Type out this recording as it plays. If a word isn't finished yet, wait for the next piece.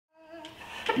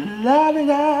La da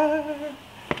da,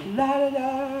 la da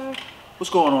da. What's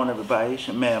going on, everybody? It's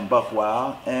your man Buck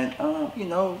Wild, and you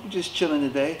know, we're just chilling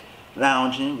today,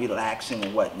 lounging, relaxing,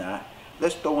 and whatnot.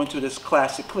 Let's throw into this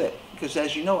classic clip because,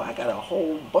 as you know, I got a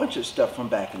whole bunch of stuff from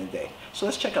back in the day. So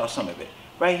let's check out some of it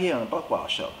right here on the Buck Wild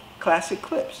Show. Classic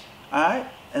clips, all right?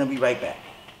 And I'll be right back.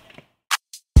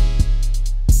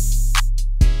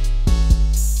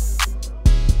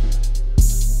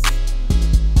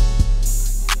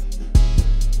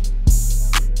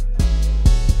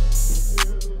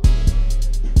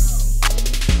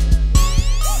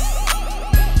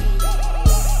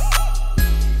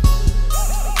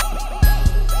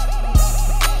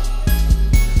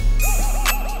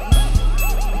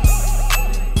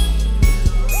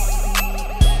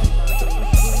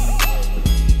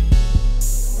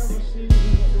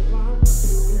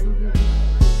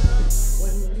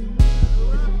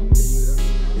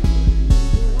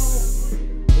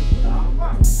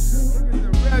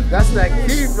 That's that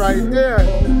key right there. You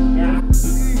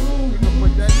can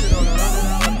put that shit on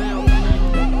 $100 bill.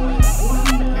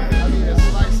 I need a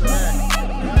slice of that.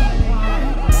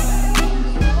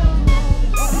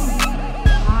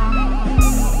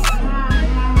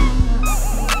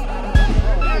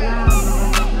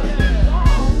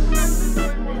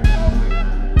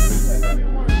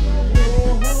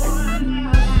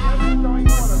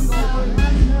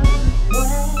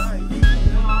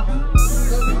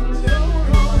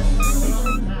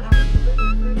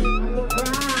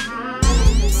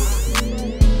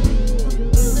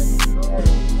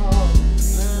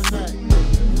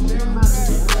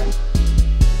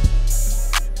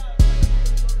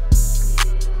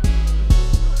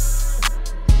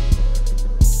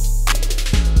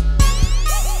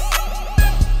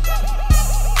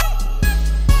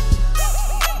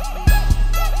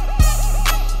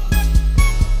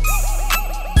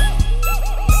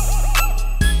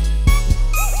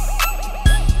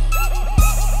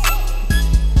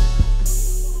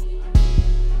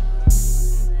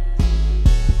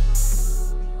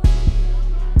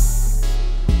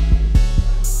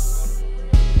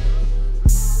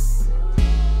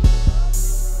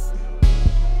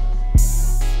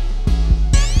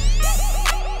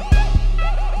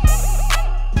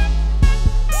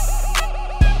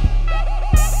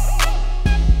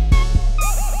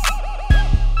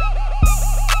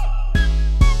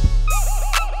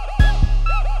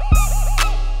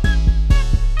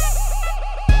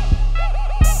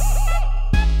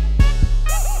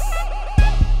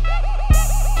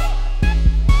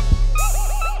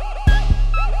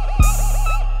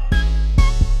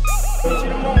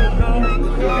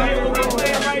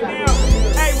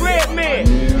 Hey, Redman,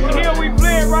 here we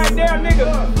playing right now,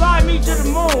 nigga. Fly me to the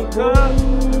moon, cuz.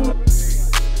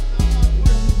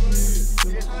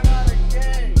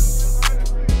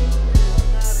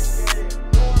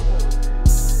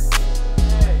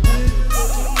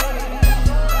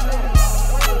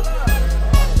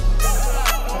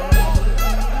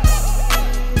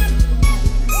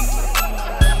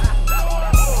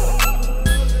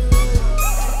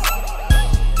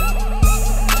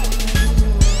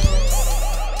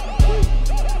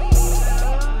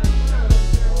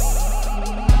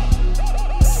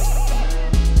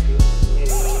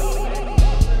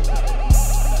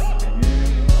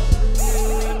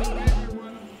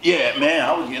 Yeah, man,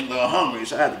 I was getting a little hungry,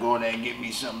 so I had to go in there and get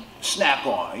me some snack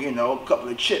on, you know, a couple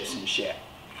of chips and shit.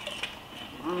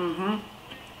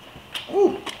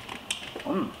 Ooh.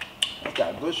 That's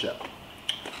got good shit.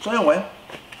 So anyway,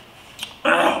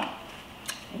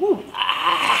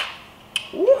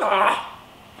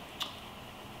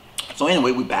 So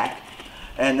anyway, we back.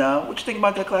 And what you think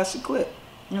about that classic clip?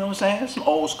 You know what I'm saying? Some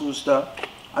old school stuff.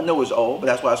 I know it's old, but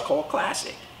that's why it's called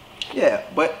classic. Yeah,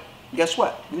 but guess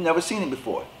what? You've never seen it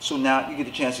before. So now you get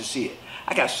a chance to see it.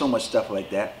 I got so much stuff like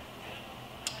that.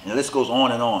 And the list goes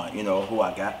on and on. You know who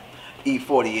I got?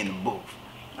 E40 in the booth.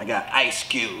 I got Ice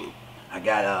Cube. I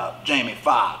got Jamie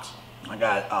Foxx. I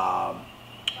got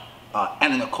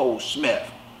Anna Nicole Smith.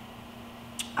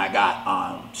 I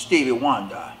got Stevie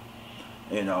Wonder.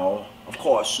 You know, of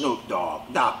course, Snoop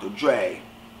Dogg, Dr. Dre,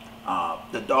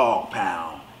 the Dog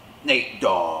Pound, Nate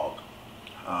Dogg,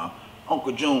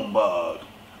 Uncle Junebug.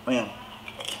 Man,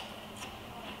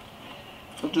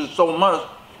 it's just so much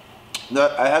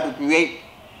that I had to create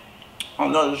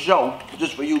another show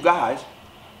just for you guys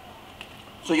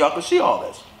so y'all can see all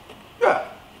this. Yeah,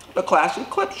 the classic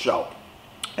clip show.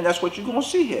 And that's what you're gonna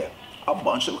see here. A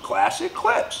bunch of classic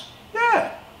clips.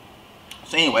 Yeah.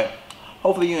 So anyway,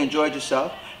 hopefully you enjoyed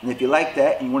yourself. And if you like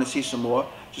that and you want to see some more,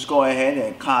 just go ahead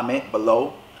and comment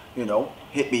below. You know,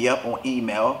 hit me up on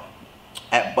email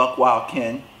at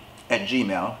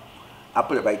buckwildken@gmail.com. I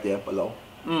put it right there below.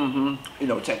 You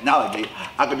know, technology.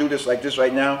 I could do this like this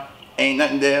right now. Ain't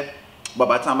nothing there. But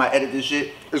by the time I edit this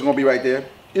shit, it's gonna be right there.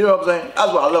 You know what I'm saying?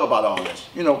 That's what I love about all this.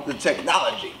 You know, the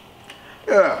technology.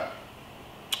 Yeah.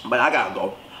 But I gotta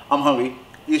go. I'm hungry.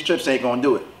 These trips ain't gonna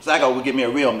do it. So I gotta go get me a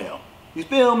real meal. You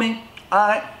feel me?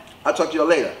 Alright? I'll talk to you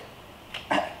later.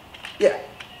 Yeah.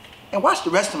 And watch the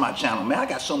rest of my channel, man. I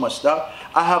got so much stuff.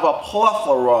 I have a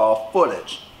plethora of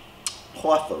footage.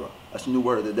 Plethora. That's a new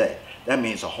word of the day. That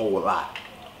means a whole lot.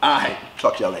 Alright.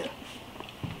 Talk to y'all later.